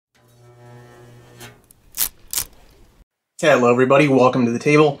Hello everybody, welcome to the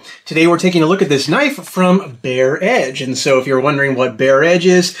table. Today we're taking a look at this knife from Bare Edge. And so if you're wondering what Bare Edge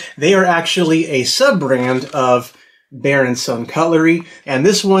is, they are actually a sub-brand of Bear & Son Cutlery, and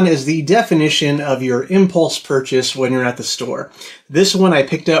this one is the definition of your impulse purchase when you're at the store. This one I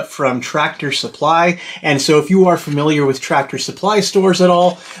picked up from Tractor Supply, and so if you are familiar with Tractor Supply stores at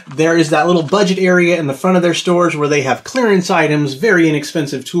all, there is that little budget area in the front of their stores where they have clearance items, very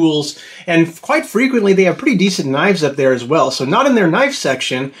inexpensive tools, and quite frequently they have pretty decent knives up there as well. So not in their knife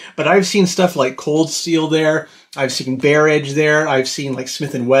section, but I've seen stuff like Cold Steel there, I've seen Bare Edge there, I've seen like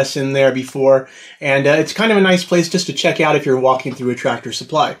Smith & Wesson there before, and it's kind of a nice place just to check out if you're walking through a Tractor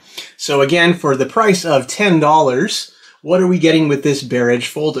Supply. So again, for the price of $10, what are we getting with this Bare Edge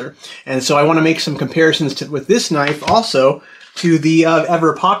folder? And so I want to make some comparisons with this knife also to the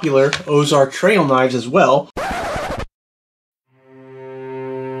ever popular Ozark Trail knives as well.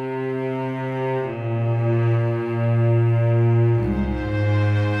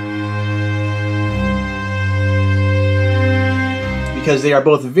 Because they are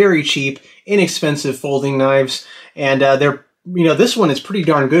both very cheap, inexpensive folding knives, and this one is pretty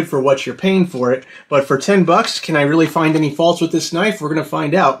darn good for what you're paying for it. But for 10 bucks, can I really find any faults with this knife? We're going to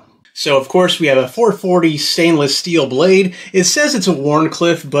find out. So of course we have a 440 stainless steel blade. It says it's a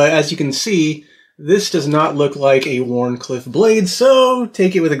Wharncliffe, but as you can see, this does not look like a Wharncliffe blade, so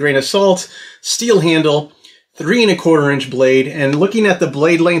take it with a grain of salt. Steel handle, 3 1/4 inch blade, and looking at the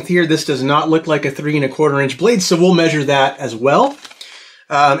blade length here, this does not look like a 3 1/4 inch blade, so we'll measure that as well.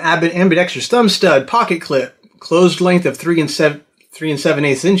 Ambidextrous thumb stud, pocket clip, closed length of 3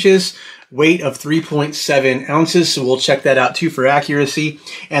 7/8 inches, weight of 3.7 ounces, so we'll check that out too for accuracy.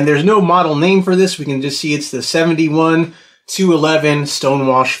 And there's no model name for this, we can just see it's the 71-211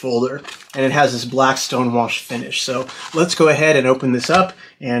 stonewash folder, and it has this black stonewash finish. So let's go ahead and open this up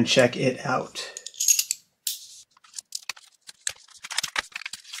and check it out.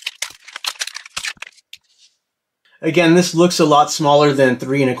 Again, this looks a lot smaller than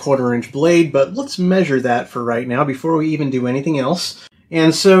 3 1/4 inch blade, but let's measure that for right now before we even do anything else.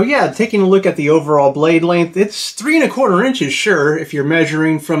 And so, yeah, taking a look at the overall blade length, it's 3 1/4 inches, sure, if you're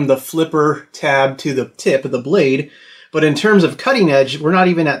measuring from the flipper tab to the tip of the blade. But in terms of cutting edge, we're not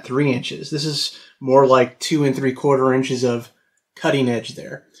even at 3 inches. This is more like 2 3/4 inches of cutting edge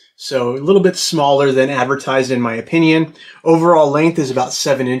there. So a little bit smaller than advertised in my opinion. Overall length is about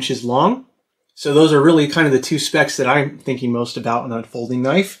 7 inches long. So those are really kind of the two specs that I'm thinking most about on a folding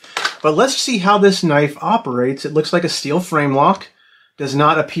knife. But let's see how this knife operates. It looks like a steel frame lock. Does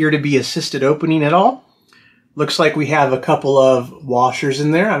not appear to be assisted opening at all. Looks like we have a couple of washers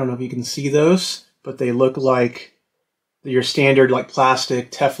in there. I don't know if you can see those, but they look like your standard like plastic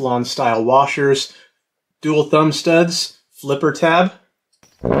Teflon style washers. Dual thumb studs, flipper tab.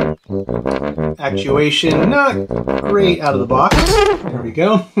 Actuation, not great out of the box. There we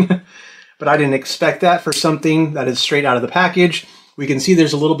go. But I didn't expect that for something that is straight out of the package. We can see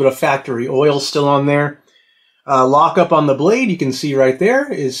there's a little bit of factory oil still on there. Lockup on the blade, you can see right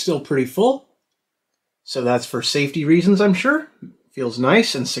there, is still pretty full. So that's for safety reasons, I'm sure. Feels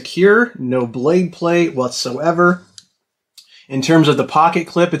nice and secure. No blade play whatsoever. In terms of the pocket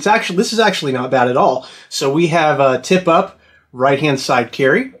clip, this is actually not bad at all. So we have a tip up, right-hand side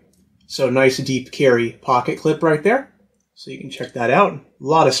carry. So nice deep carry pocket clip right there. So you can check that out. A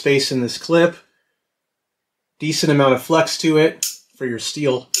lot of space in this clip. Decent amount of flex to it for your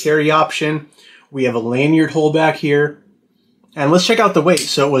steel carry option. We have a lanyard hole back here. And let's check out the weight.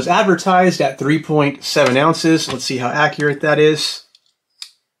 So it was advertised at 3.7 ounces. Let's see how accurate that is.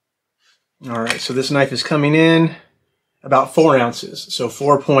 All right, so this knife is coming in about 4 ounces. So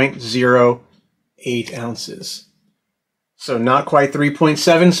 4.08 ounces. So not quite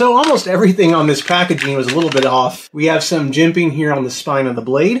 3.7, so almost everything on this packaging was a little bit off. We have some jimping here on the spine of the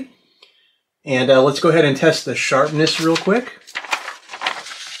blade. And let's go ahead and test the sharpness real quick.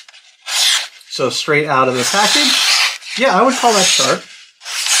 So straight out of the package. Yeah, I would call that sharp.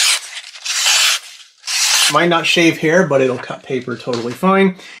 Might not shave hair, but it'll cut paper totally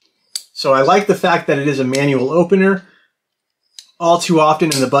fine. So I like the fact that it is a manual opener. All too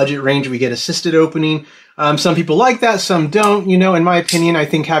often in the budget range we get assisted opening. Some people like that, some don't. You know, in my opinion, I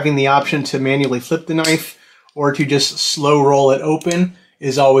think having the option to manually flip the knife or to just slow roll it open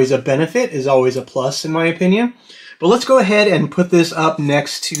is always a benefit, is always a plus in my opinion. But let's go ahead and put this up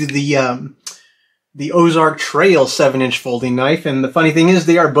next to the Ozark Trail 7-inch folding knife. And the funny thing is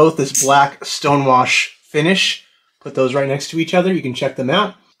they are both this black stonewash finish. Put those right next to each other. You can check them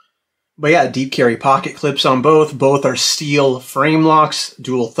out. But yeah, deep carry pocket clips on both. Both are steel frame locks,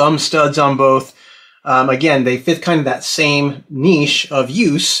 dual thumb studs on both. Again, they fit kind of that same niche of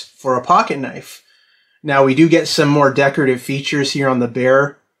use for a pocket knife. Now we do get some more decorative features here on the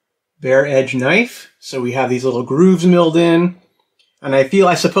bare edge knife. So we have these little grooves milled in, and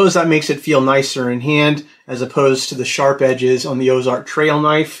I suppose that makes it feel nicer in hand as opposed to the sharp edges on the Ozark Trail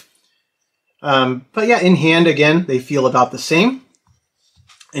knife. But yeah, in hand, again, they feel about the same.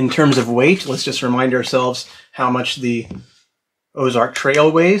 In terms of weight, let's just remind ourselves how much the Ozark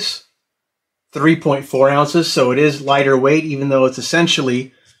Trail weighs. 3.4 ounces, so it is lighter weight, even though it's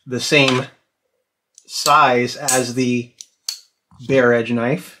essentially the same size as the bare edge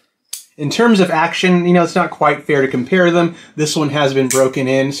knife. In terms of action, you know, it's not quite fair to compare them. This one has been broken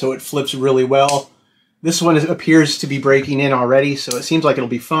in, so it flips really well. This one appears to be breaking in already, so it seems like it'll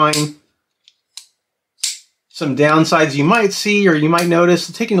be fine. Some downsides you might see or you might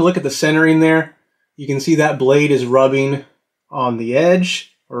notice, taking a look at the centering there, you can see that blade is rubbing on the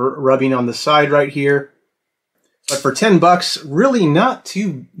edge or rubbing on the side right here. But for 10 bucks, really not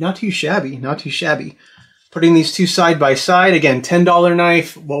too shabby. Putting these two side by side, again, $10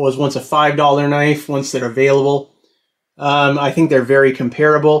 knife, what was once a $5 knife, once they're available. I think they're very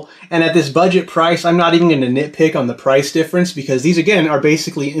comparable. And at this budget price, I'm not even going to nitpick on the price difference because these, again, are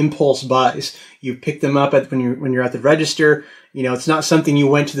basically impulse buys. You pick them up when you're at the register. You know, it's not something you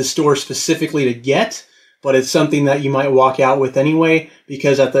went to the store specifically to get, but it's something that you might walk out with anyway,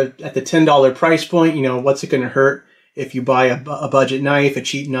 because at the $10 price point, you know, what's it going to hurt if you buy a budget knife, a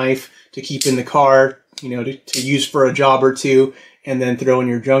cheap knife to keep in the car, you know, to use for a job or two, and then throw in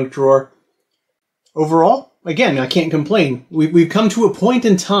your junk drawer. Overall, again, I can't complain. We've come to a point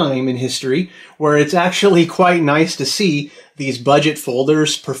in time in history where it's actually quite nice to see these budget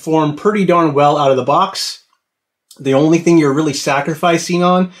folders perform pretty darn well out of the box. The only thing you're really sacrificing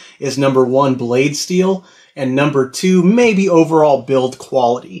on is number one, blade steel, and number two, maybe overall build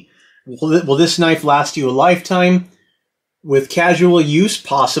quality. Will this knife last you a lifetime? With casual use,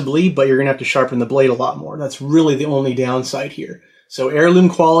 possibly, but you're going to have to sharpen the blade a lot more. That's really the only downside here. So heirloom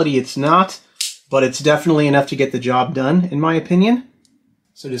quality, it's not, but it's definitely enough to get the job done, in my opinion.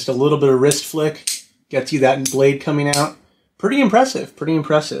 So just a little bit of wrist flick gets you that blade coming out. Pretty impressive, pretty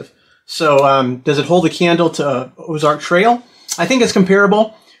impressive. So does it hold a candle to Ozark Trail? I think it's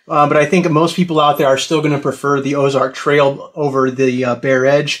comparable, but I think most people out there are still going to prefer the Ozark Trail over the bare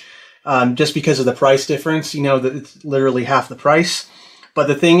edge. Just because of the price difference, you know, that it's literally half the price. But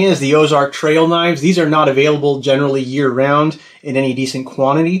the thing is, the Ozark Trail knives, these are not available generally year-round in any decent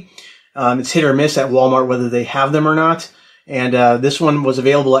quantity. It's hit or miss at Walmart whether they have them or not. And this one was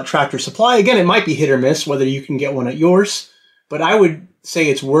available at Tractor Supply. Again, it might be hit or miss whether you can get one at yours. But I would say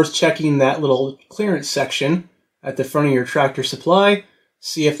it's worth checking that little clearance section at the front of your Tractor Supply.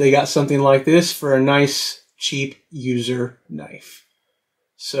 See if they got something like this for a nice, cheap user knife.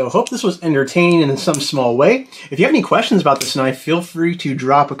 So hope this was entertaining in some small way. If you have any questions about this knife, feel free to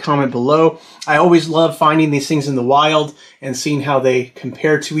drop a comment below. I always love finding these things in the wild and seeing how they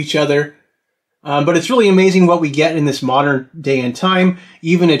compare to each other. But it's really amazing what we get in this modern day and time.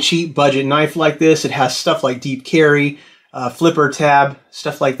 Even a cheap budget knife like this, it has stuff like deep carry, flipper tab,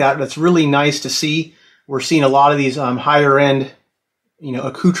 stuff like that. That's really nice to see. We're seeing a lot of these higher end, you know,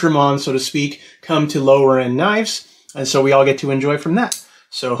 accoutrements, so to speak, come to lower end knives. And so we all get to enjoy from that.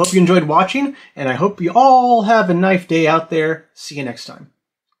 So hope you enjoyed watching, and I hope you all have a knife day out there. See you next time.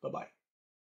 Bye-bye.